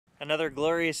Another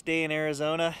glorious day in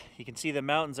Arizona. You can see the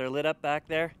mountains are lit up back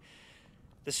there.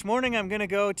 This morning I'm going to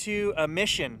go to a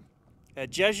mission, a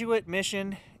Jesuit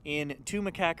mission in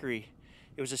Tumacácori.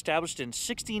 It was established in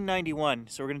 1691,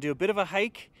 so we're going to do a bit of a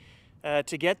hike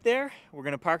to get there. We're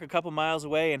going to park a couple miles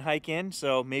away and hike in,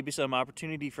 so maybe some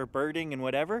opportunity for birding and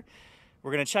whatever.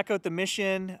 We're going to check out the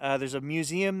mission. There's a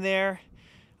museum there.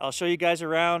 I'll show you guys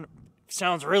around.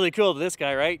 Sounds really cool to this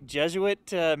guy, right?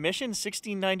 Jesuit mission,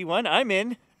 1691. I'm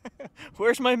in.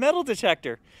 Where's my metal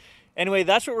detector? Anyway,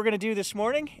 that's what we're going to do this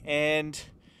morning, and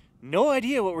no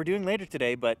idea what we're doing later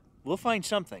today, but we'll find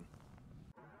something.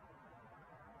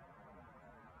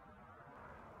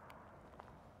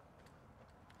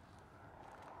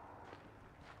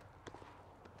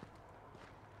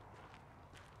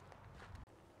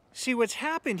 See, what's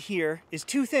happened here is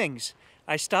two things.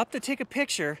 I stopped to take a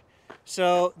picture,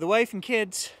 so the wife and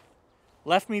kids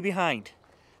left me behind.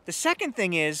 The second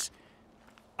thing is,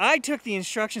 I took the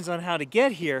instructions on how to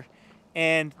get here,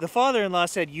 and the father-in-law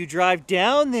said, you drive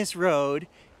down this road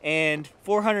and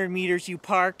 400 meters you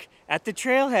park at the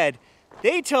trailhead.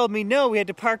 They told me no, we had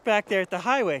to park back there at the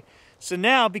highway. So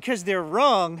now, because they're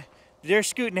wrong, they're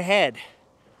scooting ahead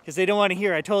because they don't want to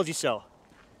hear I told you so.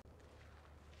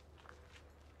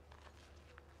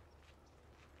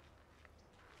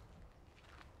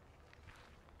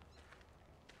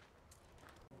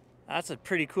 That's a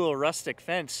pretty cool rustic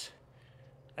fence.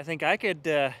 I think I could,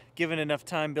 given enough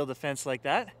time, build a fence like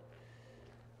that.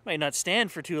 Might not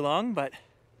stand for too long, but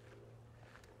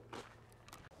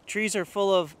trees are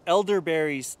full of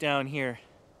elderberries down here.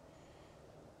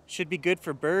 Should be good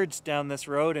for birds down this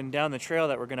road and down the trail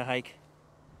that we're gonna hike.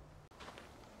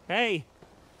 Hey,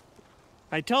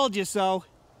 I told you so.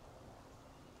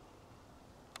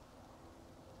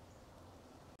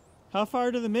 How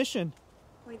far to the mission?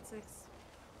 0.6.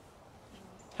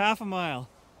 Half a mile.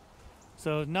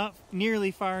 So not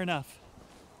nearly far enough.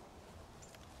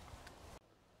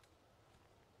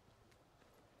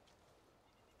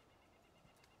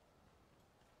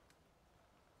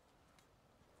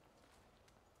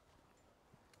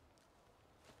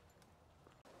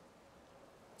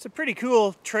 It's a pretty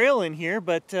cool trail in here,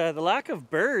 but the lack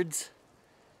of birds,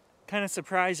 kind of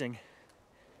surprising.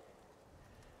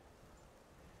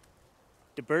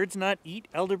 Do birds not eat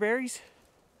elderberries?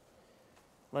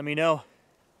 Let me know.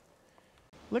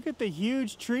 Look at the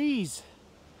huge trees.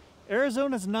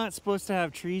 Arizona's not supposed to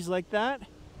have trees like that.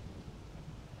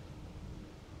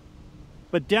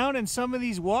 But down in some of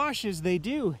these washes they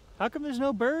do. How come there's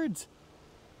no birds?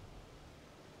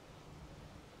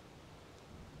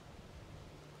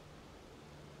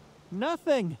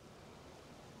 Nothing.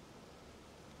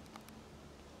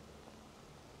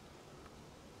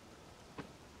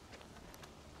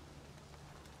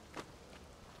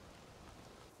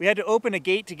 We had to open a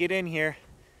gate to get in here.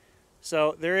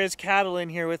 So there is cattle in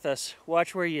here with us.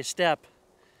 Watch where you step.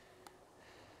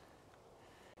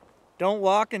 Don't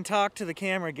walk and talk to the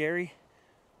camera, Gary.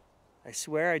 I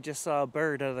swear I just saw a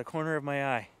bird out of the corner of my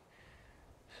eye.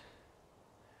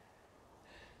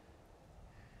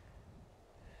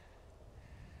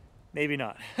 Maybe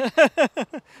not.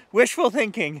 Wishful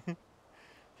thinking.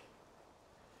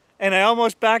 And I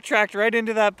almost backtracked right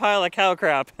into that pile of cow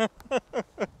crap.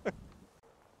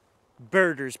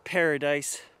 Birder's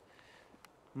paradise.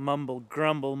 Mumble,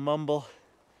 grumble, mumble.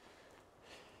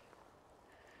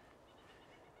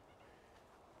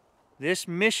 This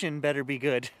mission better be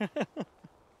good.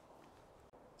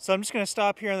 So I'm just going to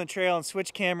stop here on the trail and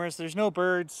switch cameras. There's no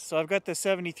birds, so I've got the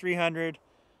 7300.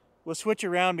 We'll switch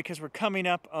around because we're coming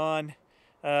up on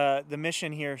the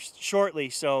mission here shortly.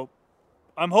 So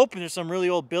I'm hoping there's some really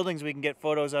old buildings we can get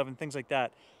photos of and things like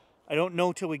that. I don't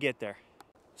know till we get there.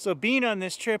 So being on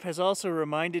this trip has also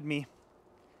reminded me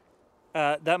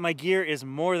that my gear is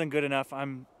more than good enough.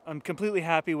 I'm completely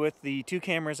happy with the two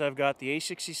cameras I've got, the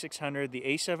A6600, the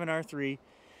A7R3,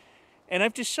 and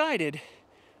I've decided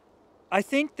I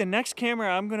think the next camera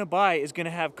I'm going to buy is going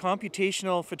to have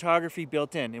computational photography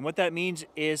built in, and what that means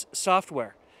is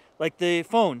software, like the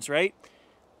phones, right?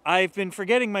 I've been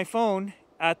forgetting my phone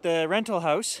at the rental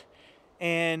house,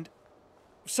 and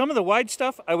some of the wide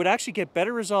stuff, I would actually get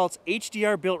better results,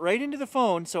 HDR built right into the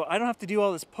phone, so I don't have to do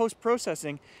all this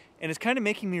post-processing, and it's kind of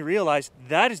making me realize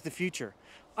that is the future.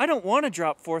 I don't want to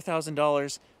drop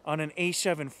 $4,000 on an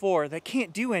A7 IV that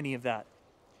can't do any of that.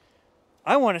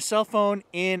 I want a cell phone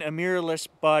in a mirrorless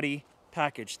body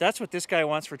package. That's what this guy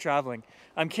wants for traveling.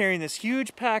 I'm carrying this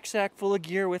huge pack sack full of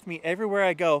gear with me everywhere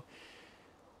I go.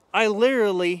 I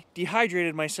literally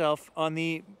dehydrated myself on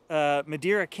the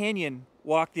Madeira Canyon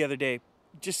walk the other day.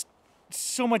 Just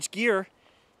so much gear.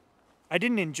 I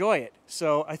didn't enjoy it.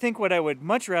 So I think what I would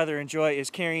much rather enjoy is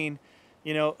carrying,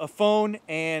 you know, a phone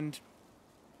and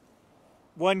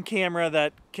one camera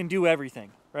that can do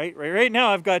everything, right? Right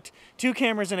now I've got 2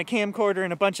 cameras and a camcorder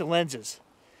and a bunch of lenses.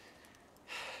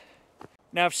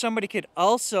 Now if somebody could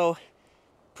also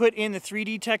put in the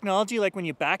 3D technology, like when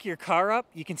you back your car up,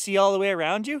 you can see all the way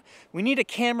around you. We need a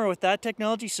camera with that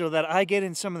technology so that I get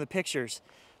in some of the pictures.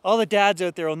 All the dads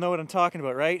out there will know what I'm talking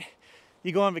about, right?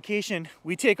 You go on vacation,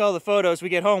 we take all the photos, we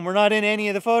get home, we're not in any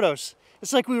of the photos.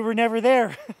 It's like we were never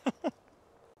there.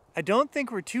 I don't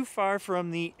think we're too far from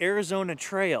the Arizona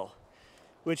Trail,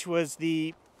 which was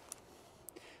the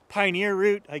pioneer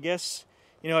route, I guess.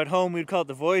 You know, at home we'd call it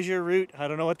the Voyager route. I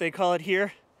don't know what they call it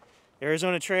here.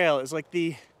 Arizona Trail is like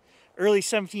the early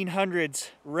 1700s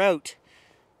route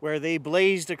where they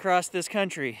blazed across this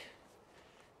country.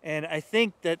 And I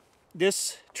think that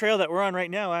this trail that we're on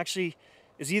right now actually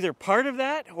is either part of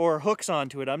that or hooks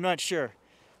onto it. I'm not sure.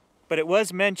 But it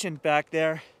was mentioned back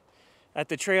there at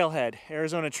the trailhead,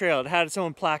 Arizona Trail. It had its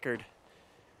own placard.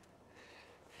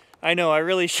 I know, I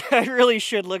really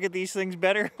should look at these things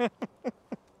better.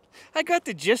 I got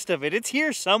the gist of it. It's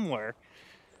here somewhere.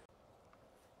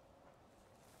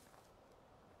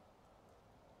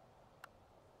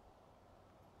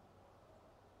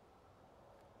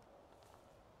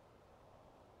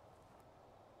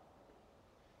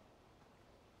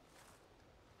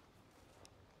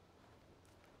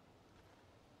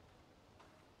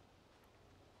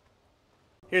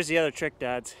 Here's the other trick,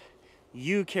 dads.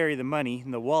 You carry the money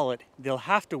in the wallet. They'll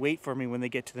have to wait for me when they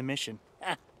get to the mission.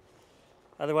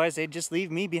 Otherwise, they'd just leave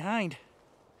me behind.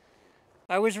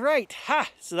 I was right. Ha!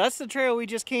 So that's the trail we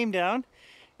just came down.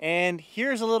 And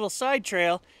here's a little side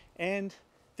trail. And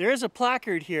there is a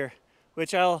placard here,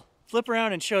 which I'll flip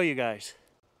around and show you guys.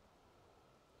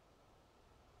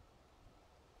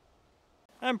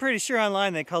 I'm pretty sure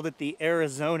online they called it the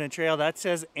Arizona Trail. That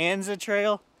says Anza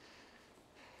Trail.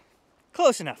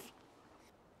 Close enough.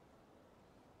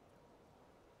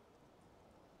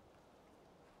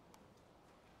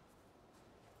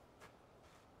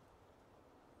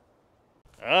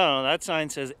 Oh, that sign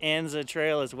says Anza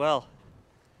Trail as well.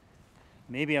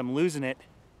 Maybe I'm losing it.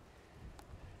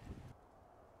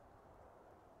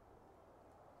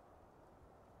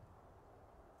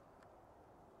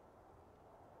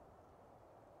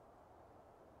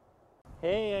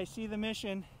 Hey, I see the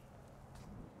mission.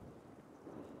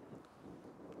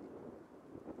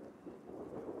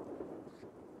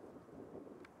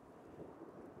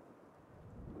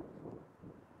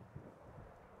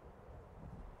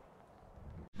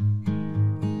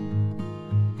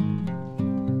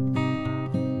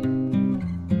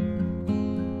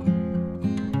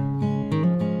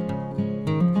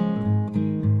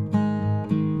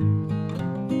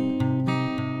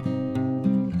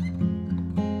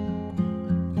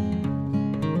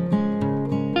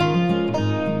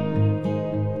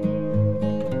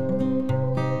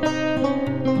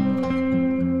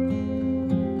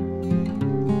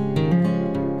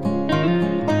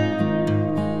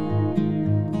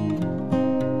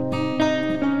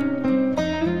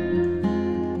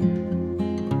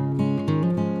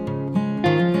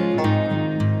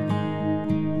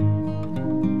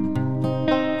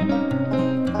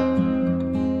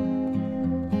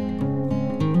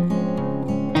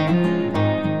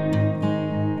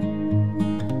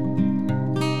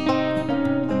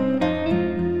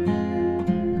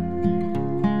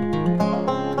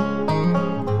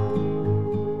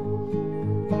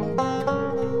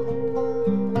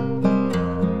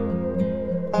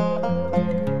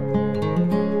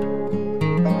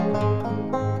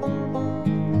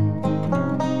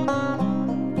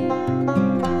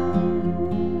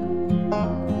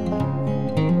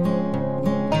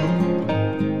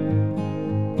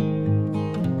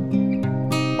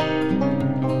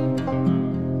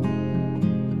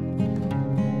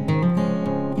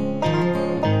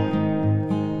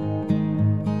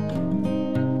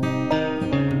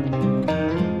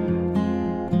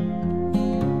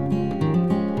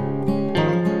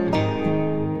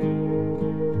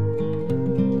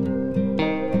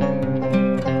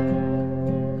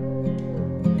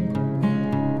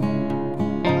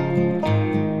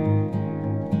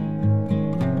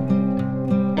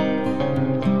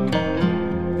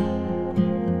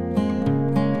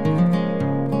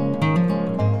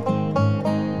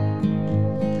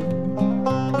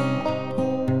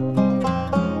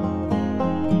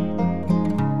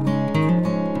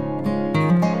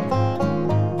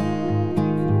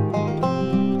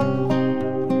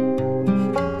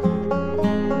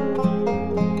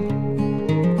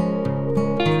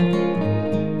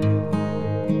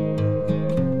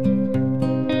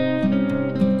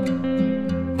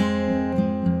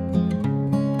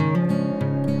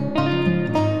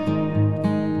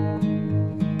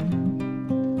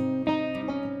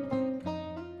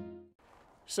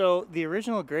 So the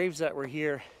original graves that were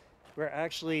here were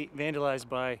actually vandalized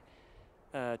by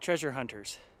treasure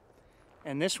hunters.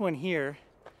 And this one here,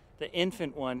 the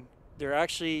infant one, there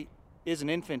actually is an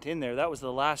infant in there. That was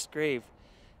the last grave,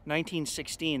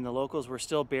 1916. The locals were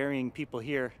still burying people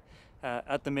here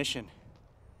at the mission.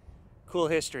 Cool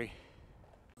history.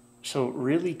 So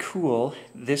really cool,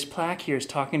 this plaque here is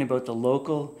talking about the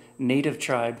local native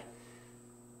tribe,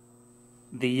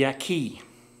 the Yaqui.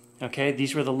 Okay,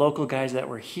 these were the local guys that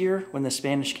were here when the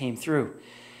Spanish came through.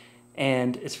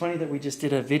 And it's funny that we just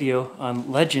did a video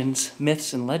on legends,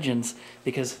 myths and legends,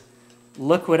 because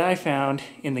look what I found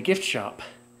in the gift shop.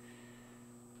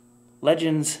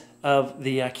 Legends of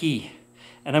the Yaqui.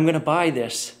 And I'm going to buy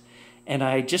this. And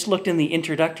I just looked in the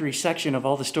introductory section of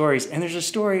all the stories, and there's a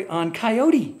story on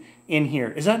coyote in here.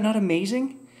 Is that not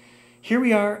amazing? Here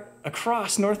we are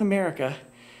across North America,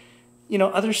 you know,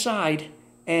 other side,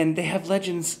 and they have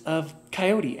legends of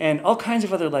coyote and all kinds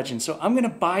of other legends. So I'm going to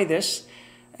buy this,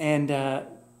 and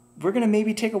we're going to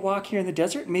maybe take a walk here in the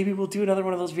desert. Maybe we'll do another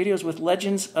one of those videos with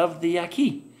legends of the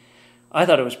Yaqui. I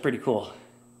thought it was pretty cool.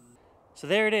 So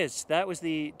there it is. That was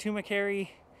the Tumacácori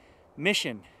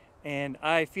mission. And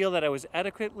I feel that I was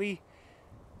adequately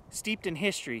steeped in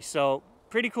history. So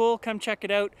pretty cool. Come check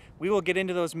it out. We will get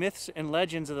into those myths and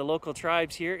legends of the local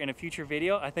tribes here in a future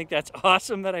video. I think that's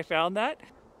awesome that I found that.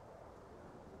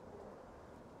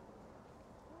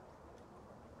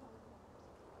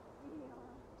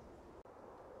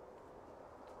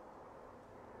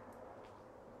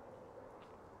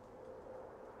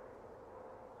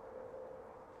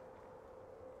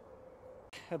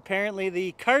 Apparently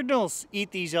the cardinals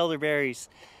eat these elderberries.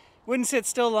 Wouldn't sit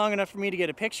still long enough for me to get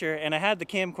a picture, and I had the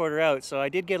camcorder out, so I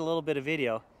did get a little bit of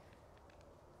video.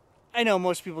 I know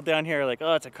most people down here are like,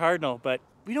 oh, it's a cardinal, but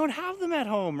we don't have them at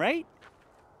home, right?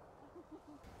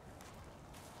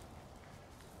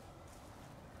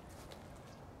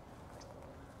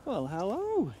 Well,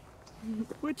 hello.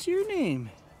 What's your name?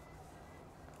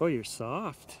 Oh, you're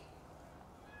soft.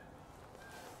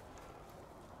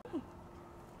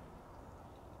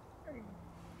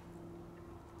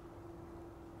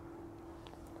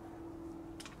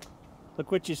 Look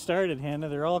what you started, Hannah.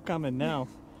 They're all coming now.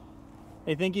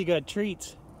 They think you got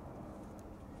treats.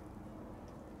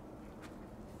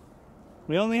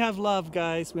 We only have love,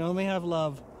 guys. We only have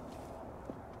love.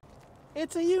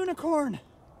 It's a unicorn.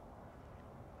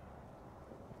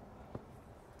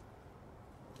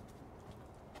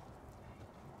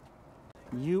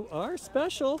 You are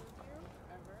special.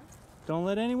 Don't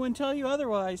let anyone tell you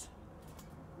otherwise.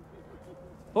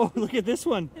 Oh, look at this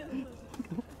one.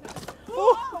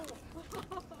 Oh.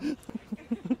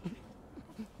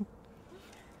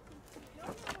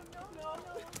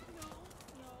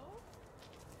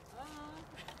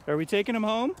 Are we taking him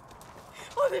home?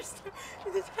 Oh, there's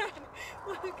his head.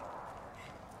 Look.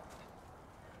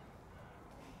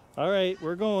 All right,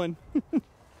 we're going.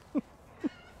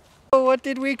 Oh, what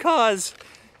did we cause?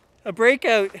 A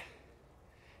breakout.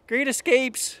 Great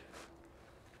escapes.